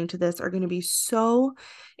listening to this are going to be so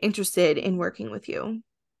interested in working with you.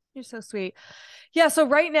 You're so sweet. Yeah, so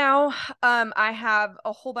right now, I have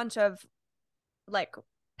a whole bunch of like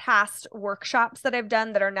past workshops that I've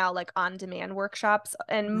done that are now like on demand workshops,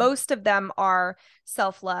 and most of them are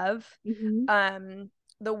self-love. Mm-hmm. Um,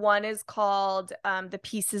 the one is called The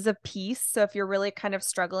Pieces of Peace. So if you're really kind of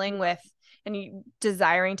struggling with and you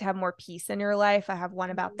desiring to have more peace in your life, I have one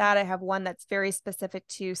about that. I have one that's very specific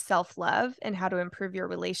to self-love and how to improve your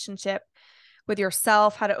relationship with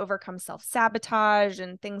yourself, how to overcome self-sabotage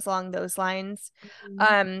and things along those lines.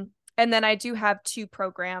 Mm-hmm. And then I do have two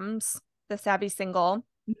programs, the Savvy Single,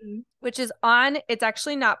 Mm-hmm. which is it's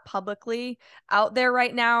actually not publicly out there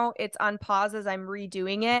right now. It's on pause as I'm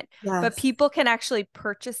redoing it, but Yes. people can actually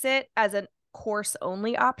purchase it as a course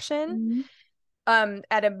only option Mhm.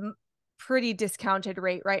 at a pretty discounted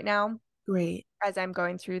rate right now Great. as I'm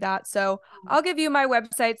going through that. So I'll give you my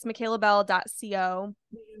websites, michaelabelle.co.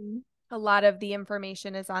 Mhm. A lot of the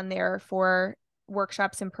information is on there for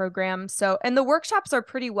workshops and programs. So, and the workshops are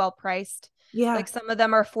pretty well priced. Yeah. Like some of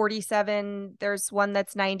them are 47, there's one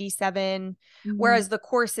that's 97, Mhm. whereas the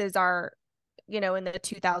courses are, in the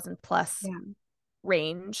 2000 plus Yeah.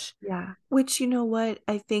 range. Yeah. Which, you know what?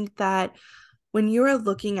 I think that when you're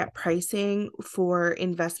looking at pricing for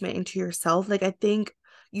investment into yourself, like I think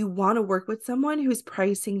you want to work with someone who's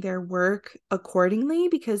pricing their work accordingly,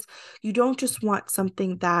 because you don't just want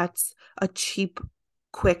something that's a cheap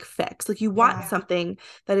quick fix. Like, you want something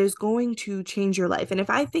that is going to change your life. And if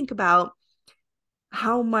I think about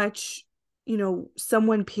how much,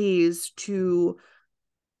 someone pays to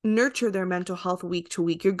nurture their mental health week to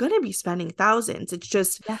week, you're going to be spending thousands. It's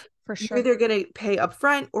just, Yeah, for you're sure. either going to pay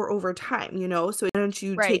upfront or over time, so why don't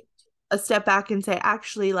you Right. take a step back and say,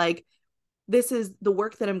 actually, like, this is the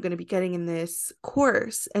work that I'm going to be getting in this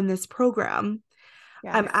course and this program.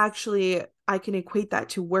 Yeah, I can equate that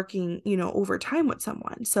to working, over time with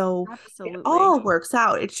someone. So it absolutely. all works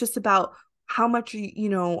out. It's just about how much,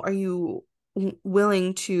 are you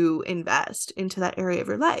willing to invest into that area of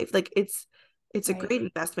your life. Like, it's a Right. great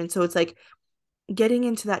investment. So it's like getting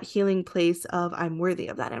into that healing place of, I'm worthy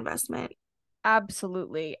of that investment.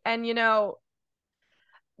 Absolutely. And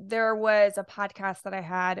there was a podcast that I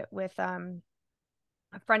had with a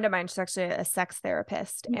friend of mine. She's actually a sex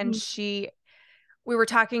therapist, and Mhm. we were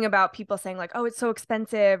talking about people saying like, "Oh, it's so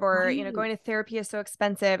expensive," or Right. going to therapy is so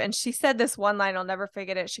expensive. And she said this one line, I'll never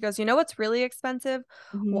forget it. She goes, "You know what's really expensive?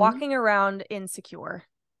 Mhm. Walking around insecure."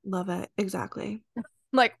 Love it. Exactly. I'm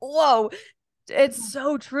like, whoa, it's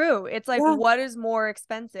so true. It's like, Yeah. what is more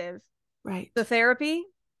expensive, the Right. therapy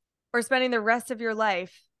or spending the rest of your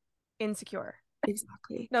life insecure?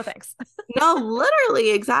 Exactly. No, thanks. No,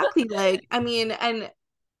 literally, exactly. Like, I mean, and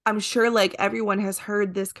I'm sure like everyone has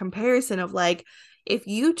heard this comparison of like, if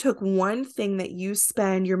you took one thing that you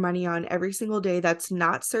spend your money on every single day that's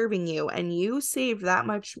not serving you, and you saved that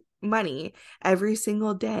much money every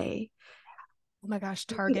single day, Oh my gosh,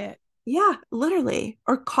 you could, Target. yeah, literally.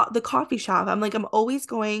 Or the coffee shop. I'm like, I'm always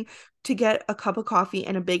going to get a cup of coffee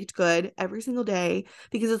and a baked good every single day,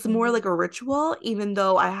 because it's more like Mhm. a ritual, even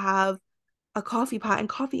though I have a coffee pot and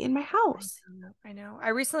coffee in my I house. know. I know. I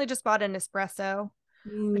recently just bought an espresso,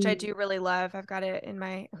 which I Mm. do really love. I've got it in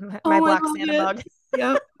my my Oh, I black love Santa it. mug.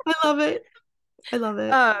 Yep. I love it. I love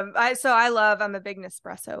it. I'm a big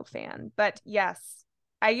Nespresso fan. But yes,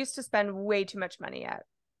 I used to spend way too much money at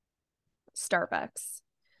Starbucks.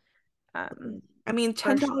 Um, I mean,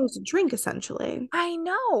 for $10 a drink essentially. I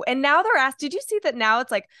know. And now they're asked, did you see that now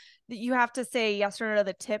it's like that you have to say yes or no to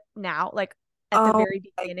the tip now, like at the Oh very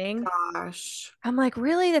my beginning? gosh. I'm like,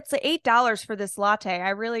 really? That's $8 for this latte. I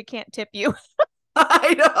really can't tip you.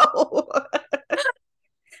 I know.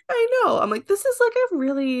 I know. I'm like, this is like a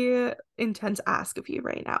really intense ask of you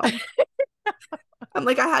right now. I'm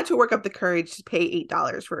like, I had to work up the courage to pay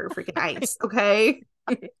 $8 for freaking ice. Okay.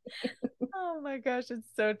 Oh my gosh, it's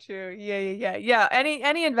so true. Yeah, yeah, yeah. Yeah,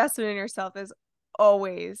 any investment in yourself is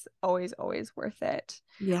always, always, always worth it.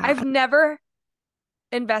 Yeah. I've never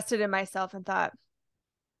invested in myself and thought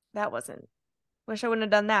that wasn't, wish I wouldn't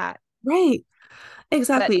have done that. Right. But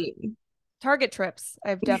Exactly. Target trips,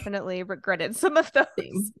 I've definitely regretted some of those.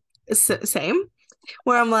 Same. Same.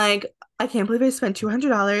 Where I'm like, I can't believe I spent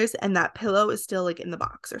 $200 and that pillow is still like in the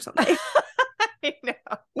box or something. I know.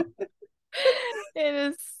 It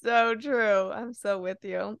is so true. I'm so with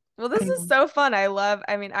you. Well, this I is know. so fun.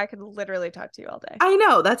 I mean, I could literally talk to you all day. I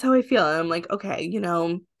know. That's how I feel. And I'm like, okay,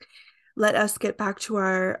 let us get back to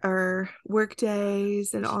our work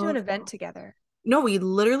days We and should do all an of event that. together. No, we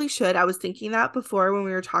literally should. I was thinking that before when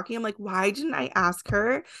we were talking. I'm like, why didn't I ask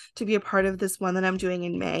her to be a part of this one that I'm doing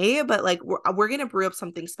in May? But like, we're gonna brew up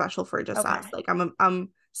something special for just us. Okay, Like, I'm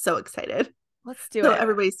so excited. let's do So it.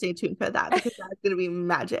 everybody stay tuned for that, because that's gonna be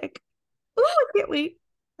magic. Oh, I can't wait.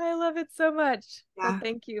 I love it so much. Well, Yeah.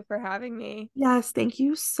 thank you for having me. Yes, thank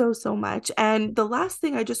you so, so much. And the last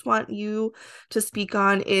thing I just want you to speak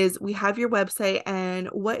on is, we have your website, and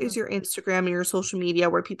what is Mhm. your Instagram and your social media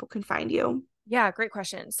where people can find you? Yeah, great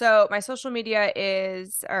question. So my social media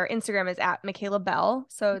is, or Instagram is at Michaela Belle.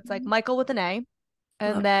 So it's like Mhm. Michael with an A Love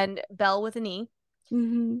and then Belle with an E. it.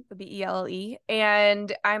 Hmm. Belle.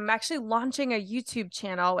 And I'm actually launching a YouTube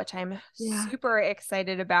channel, which I'm Yeah. super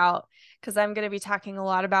excited about because I'm going to be talking a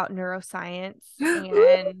lot about neuroscience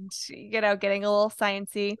and, getting a little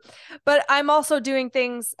sciencey. But I'm also doing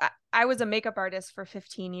things. I was a makeup artist for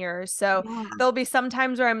 15 years. So Yeah. there'll be some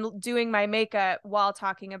times where I'm doing my makeup while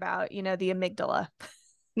talking about, the amygdala.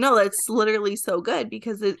 No, that's literally so good,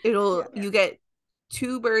 because Yeah. you get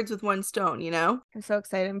two birds with one stone. I'm so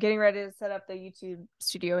excited. I'm getting ready to set up the YouTube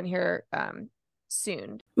studio in here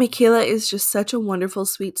soon. Michaela is just such a wonderful,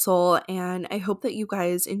 sweet soul, and I hope that you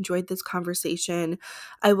guys enjoyed this conversation.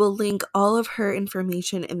 I will link all of her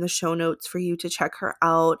information in the show notes for you to check her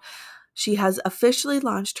out. She has officially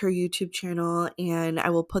launched her YouTube channel, and I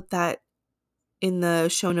will put that in the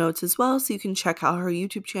show notes as well, so you can check out her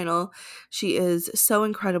YouTube channel. She is so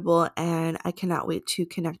incredible, and I cannot wait to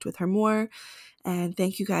connect with her more. And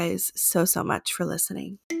thank you guys so much for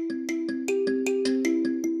listening.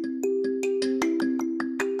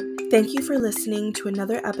 Thank you for listening to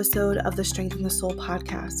another episode of the Strengthen the Soul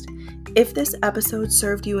podcast. If this episode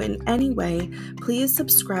served you in any way, please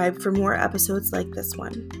subscribe for more episodes like this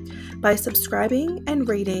one. By subscribing and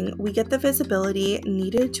rating, we get the visibility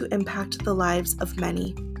needed to impact the lives of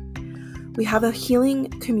many. We have a healing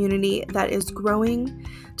community that is growing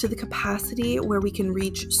to the capacity where we can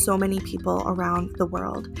reach so many people around the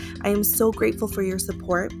world. I am so grateful for your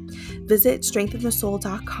support. Visit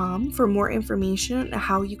strengthenthesoul.com for more information on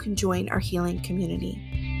how you can join our healing community.